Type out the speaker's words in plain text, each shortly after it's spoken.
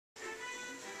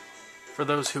For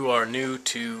those who are new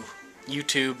to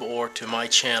YouTube or to my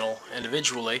channel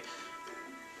individually,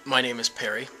 my name is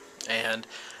Perry, and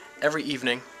every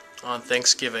evening on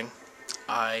Thanksgiving,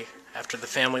 after the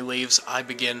family leaves, I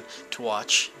begin to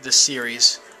watch this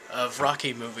series of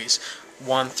Rocky movies,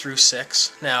 1 through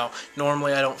 6. Now,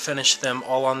 normally I don't finish them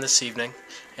all on this evening,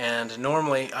 and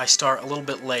normally I start a little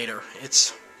bit later.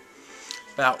 It's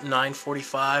about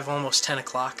 9:45, almost 10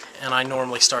 o'clock, and I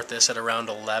normally start this at around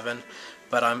 11,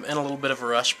 but I'm in a little bit of a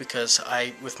rush because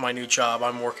with my new job,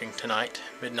 I'm working tonight,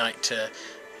 midnight to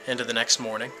into the next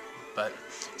morning, but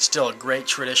still a great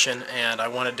tradition, and I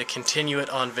wanted to continue it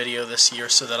on video this year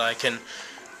so that I can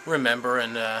remember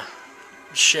and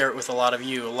share it with a lot of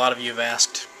you. A lot of you have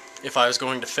asked if I was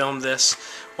going to film this.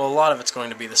 Well, a lot of it's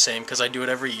going to be the same because I do it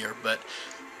every year, but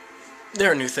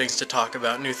there are new things to talk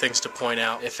about, new things to point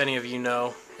out. If any of you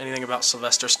know anything about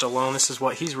Sylvester Stallone, this is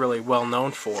what he's really well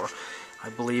known for. I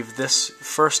believe this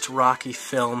first Rocky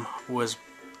film was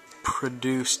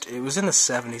produced, it was in the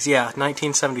 70s, yeah,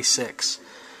 1976,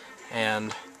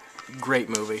 and great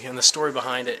movie. And the story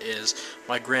behind it is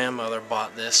my grandmother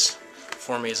bought this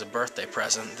for me as a birthday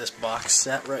present, this box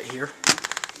set right here,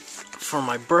 for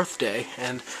my birthday,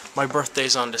 and my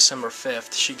birthday's on December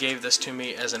 5th. She gave this to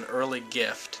me as an early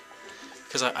gift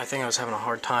because I think I was having a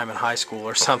hard time in high school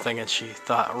or something, and she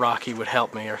thought Rocky would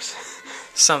help me or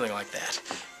something like that.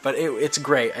 But it's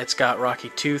great. It's got Rocky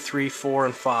 2, 3, 4,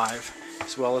 and 5,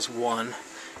 as well as 1.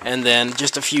 And then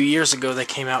just a few years ago they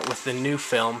came out with the new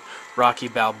film, Rocky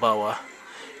Balboa.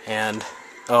 And,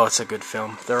 oh, it's a good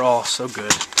film. They're all so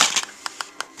good.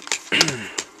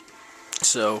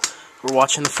 So, we're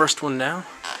watching the first one now.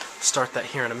 Start that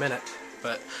here in a minute.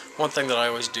 But one thing that I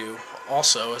always do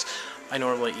also is I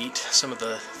normally eat some of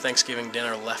the Thanksgiving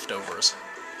dinner leftovers.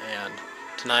 And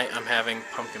tonight I'm having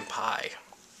pumpkin pie,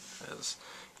 as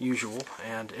usual,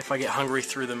 and if I get hungry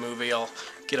through the movie, I'll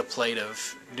get a plate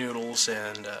of noodles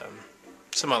and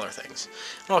some other things.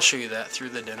 And I'll show you that through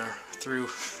the dinner, through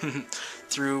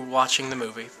through watching the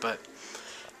movie. But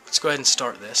let's go ahead and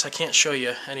start this. I can't show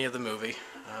you any of the movie.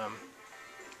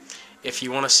 If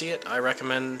you want to see it, I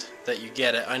recommend that you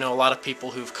get it. I know a lot of people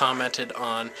who've commented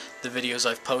on the videos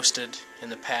I've posted in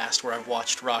the past where I've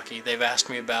watched Rocky. They've asked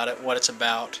me about it, what it's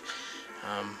about,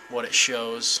 what it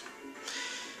shows.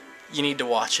 You need to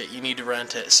watch it. You need to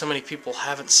rent it. So many people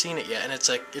haven't seen it yet, and it's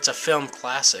a film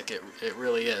classic. It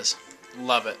really is.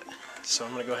 Love it. So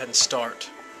I'm going to go ahead and start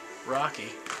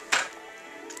Rocky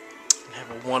and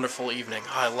have a wonderful evening.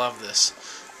 Oh, I love this.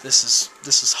 This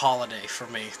is holiday for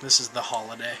me. This is the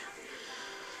holiday.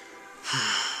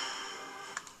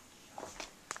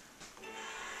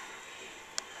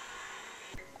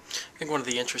 I think one of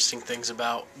the interesting things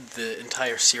about the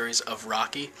entire series of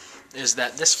Rocky is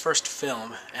that this first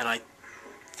film, and I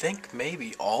think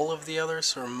maybe all of the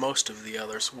others or most of the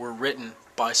others, were written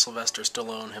by Sylvester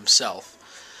Stallone himself.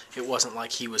 It wasn't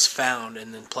like he was found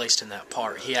and then placed in that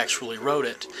part. He actually wrote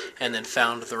it and then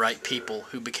found the right people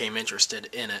who became interested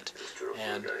in it.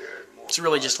 And it's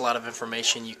really just a lot of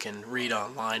information you can read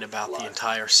online about the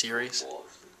entire series,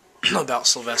 about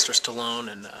Sylvester Stallone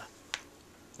and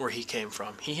where he came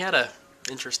from. He had an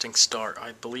interesting start.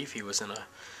 I believe he was in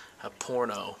a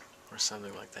porno or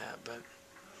something like that, but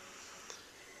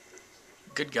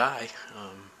good guy.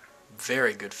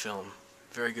 Very good film,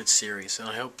 very good series, and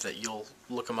I hope that you'll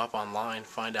look them up online,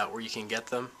 find out where you can get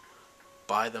them,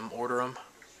 buy them, order them.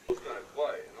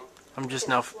 I'm just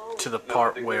now to the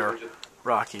part where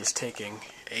Rocky is taking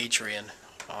Adrian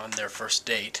on their first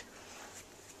date,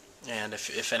 and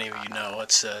if any of you know,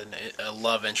 it's a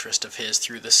love interest of his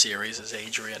through the series is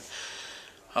Adrian.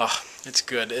 Oh, it's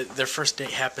good. Their first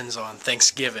date happens on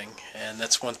Thanksgiving, and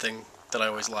that's one thing that I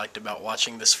always liked about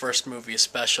watching this first movie,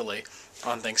 especially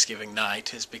on Thanksgiving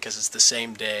night, is because it's the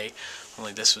same day,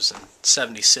 only this was in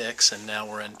 '76 and now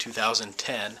we're in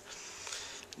 2010.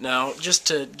 Now, just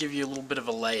to give you a little bit of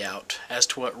a layout as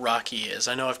to what Rocky is,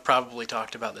 I know I've probably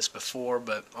talked about this before,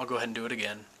 but I'll go ahead and do it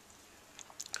again.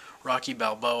 Rocky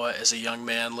Balboa is a young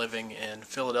man living in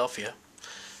Philadelphia,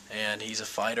 and he's a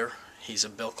fighter, he's a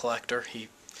bill collector, he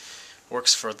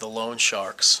works for the loan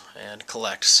sharks and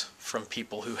collects from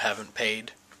people who haven't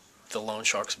paid the loan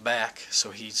sharks back.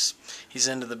 So he's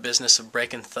into the business of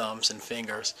breaking thumbs and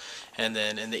fingers, and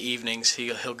then in the evenings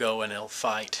he'll go and he'll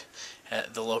fight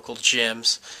at the local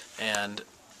gyms. And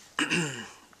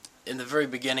in the very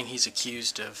beginning he's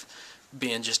accused of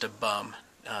being just a bum,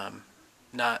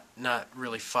 not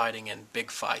really fighting in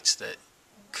big fights that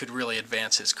could really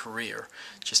advance his career,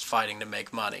 just fighting to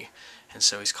make money. And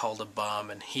so he's called a bum,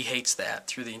 and he hates that.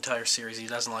 Through the entire series he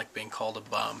doesn't like being called a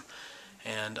bum.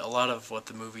 And a lot of what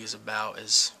the movie is about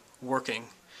is working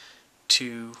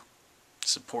to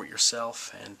support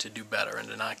yourself and to do better and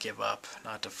to not give up,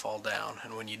 not to fall down,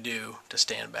 and when you do, to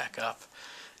stand back up.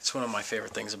 It's one of my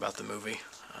favorite things about the movie,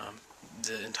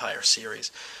 the entire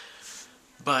series.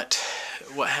 But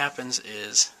what happens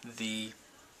is the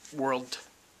world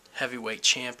heavyweight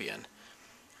champion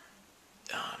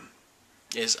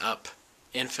is up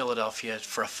in Philadelphia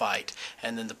for a fight,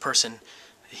 and then the person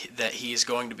that he is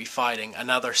going to be fighting,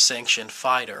 another sanctioned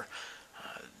fighter,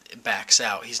 backs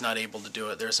out. He's not able to do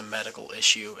it. There's a medical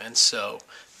issue, and so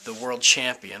the world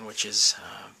champion, which is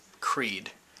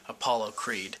Creed, Apollo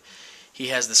Creed, he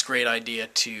has this great idea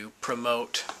to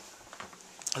promote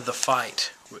the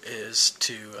fight, is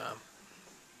to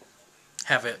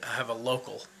have a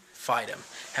local fight him,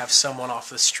 have someone off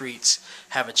the streets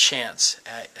have a chance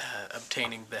at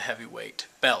obtaining the heavyweight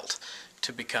belt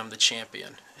to become the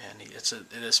champion. And it's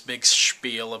this big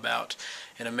spiel about,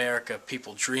 in America,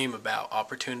 people dream about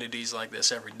opportunities like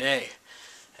this every day.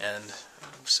 And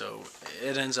so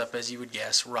it ends up, as you would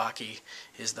guess, Rocky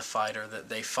is the fighter that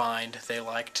they find. They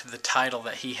liked the title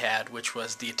that he had, which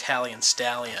was the Italian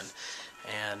Stallion.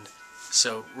 And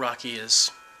so Rocky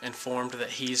is informed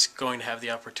that he's going to have the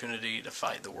opportunity to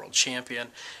fight the world champion,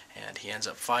 and he ends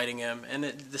up fighting him, and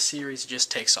the series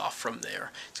just takes off from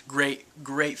there. It's a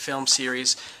great film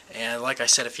series, and like I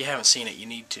said, if you haven't seen it, you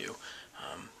need to.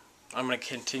 I'm going to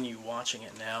continue watching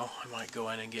it now. I might go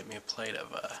in and get me a plate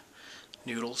of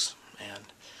noodles, and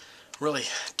I'm really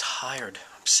tired.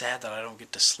 I'm sad that I don't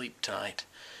get to sleep tonight.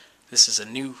 This is a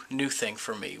new thing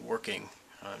for me, working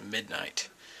midnight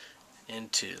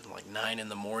into like 9 in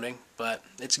the morning, but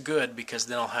it's good because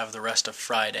then I'll have the rest of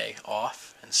Friday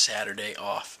off and Saturday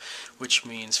off, which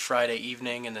means Friday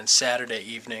evening and then Saturday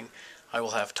evening I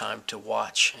will have time to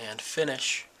watch and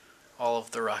finish all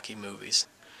of the Rocky movies.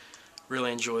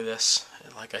 Really enjoy this.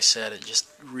 Like I said, it just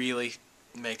really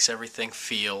makes everything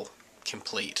feel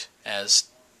complete as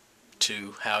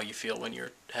to how you feel when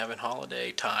you're having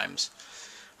holiday times.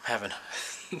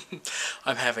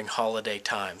 I'm having holiday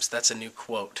times. That's a new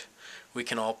quote. We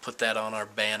can all put that on our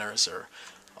banners or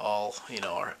all,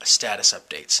 our status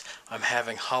updates. I'm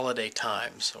having holiday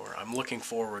times, or I'm looking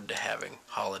forward to having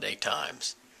holiday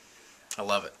times. I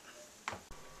love it.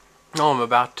 Now I'm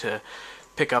about to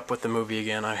pick up with the movie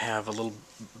again. I have a little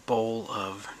bowl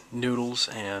of noodles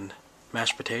and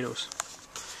mashed potatoes.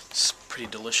 It's pretty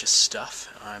delicious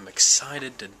stuff. I'm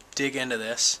excited to dig into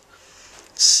this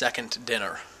second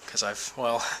dinner, because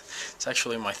it's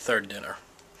actually my third dinner.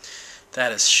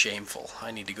 That is shameful.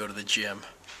 I need to go to the gym.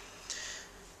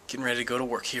 Getting ready to go to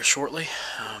work here shortly.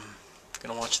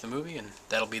 Gonna watch the movie, and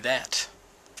that'll be that.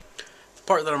 The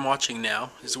part that I'm watching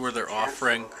now is where they're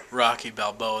offering Rocky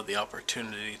Balboa the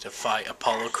opportunity to fight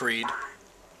Apollo Creed,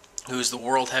 who's the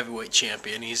world heavyweight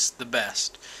champion. He's the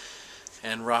best.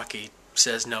 And Rocky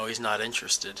says no, he's not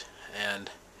interested. And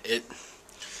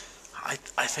I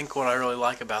think what I really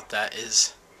like about that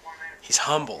is he's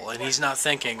humble, and he's not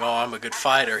thinking, oh, I'm a good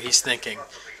fighter. He's thinking,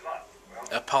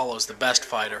 Apollo's the best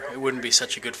fighter. It wouldn't be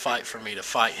such a good fight for me to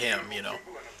fight him,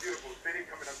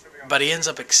 But he ends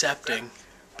up accepting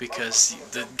because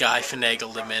the guy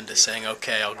finagled him into saying,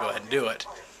 okay, I'll go ahead and do it.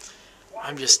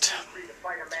 I'm just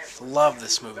love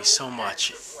this movie so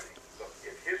much.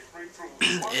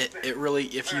 It really,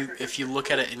 if you look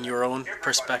at it in your own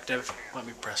perspective, let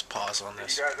me press pause on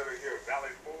this.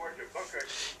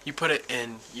 You put it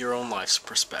in your own life's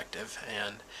perspective,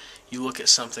 and you look at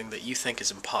something that you think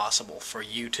is impossible for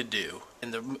you to do.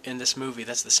 In this movie,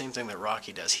 that's the same thing that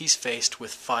Rocky does. He's faced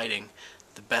with fighting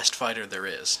the best fighter there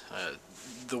is,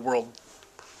 the world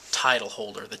title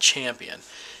holder, the champion.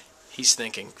 He's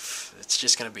thinking, it's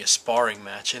just going to be a sparring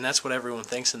match, and that's what everyone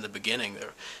thinks in the beginning.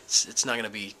 It's not going to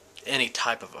be any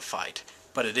type of a fight,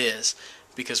 but it is,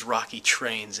 because Rocky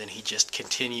trains and he just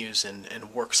continues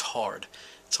and works hard.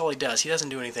 That's all he does. He doesn't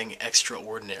do anything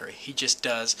extraordinary. He just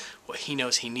does what he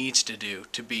knows he needs to do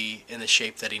to be in the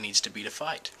shape that he needs to be to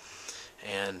fight.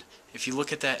 And if you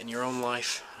look at that in your own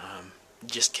life,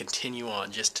 just continue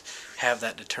on. Just have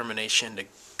that determination to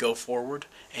go forward,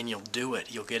 and you'll do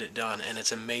it. You'll get it done, and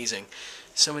it's amazing.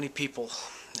 So many people,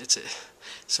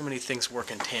 so many things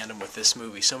work in tandem with this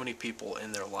movie. So many people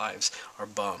in their lives are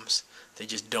bums. They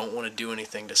just don't want to do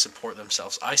anything to support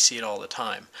themselves. I see it all the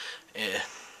time.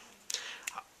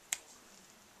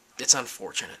 It's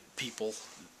unfortunate. People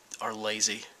are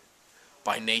lazy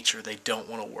by nature. They don't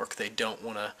want to work. They don't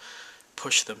want to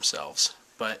push themselves.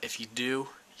 But if you do,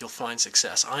 you'll find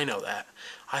success. I know that.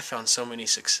 I found so many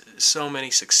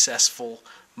successful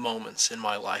moments in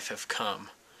my life have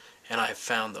come, and I have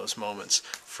found those moments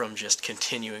from just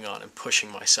continuing on and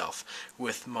pushing myself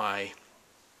with my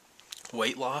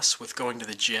weight loss, with going to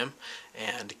the gym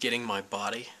and getting my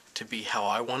body to be how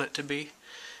I want it to be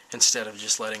instead of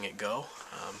just letting it go.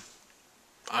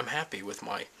 I'm happy with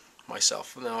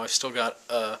myself. Now I've still got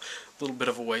a little bit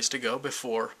of a ways to go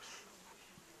before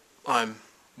I'm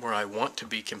where I want to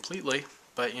be completely,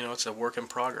 but you know, it's a work in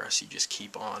progress. You just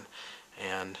keep on,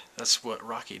 and that's what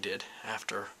Rocky did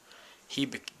after he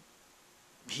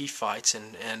fights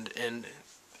and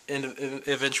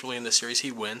eventually in the series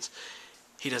he wins.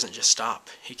 He doesn't just stop.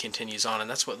 He continues on, and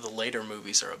that's what the later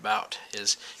movies are about,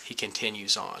 is he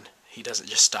continues on. He doesn't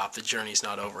just stop. The journey's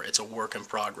not over. It's a work in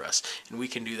progress, and we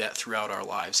can do that throughout our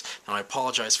lives. Now, I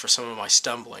apologize for some of my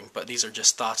stumbling, but these are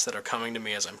just thoughts that are coming to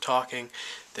me as I'm talking.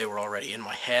 They were already in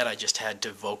my head. I just had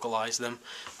to vocalize them.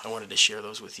 I wanted to share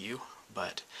those with you,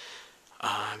 but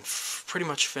I'm pretty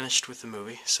much finished with the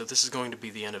movie, so this is going to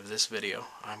be the end of this video.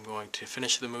 I'm going to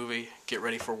finish the movie, get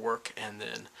ready for work, and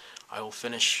then I will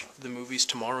finish the movies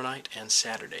tomorrow night and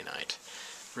Saturday night.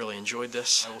 Really enjoyed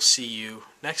this. I will see you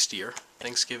next year,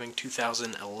 Thanksgiving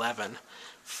 2011,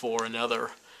 for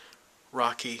another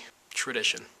Rocky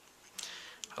tradition.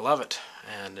 I love it,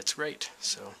 and it's great,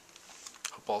 so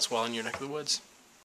hope all's well in your neck of the woods.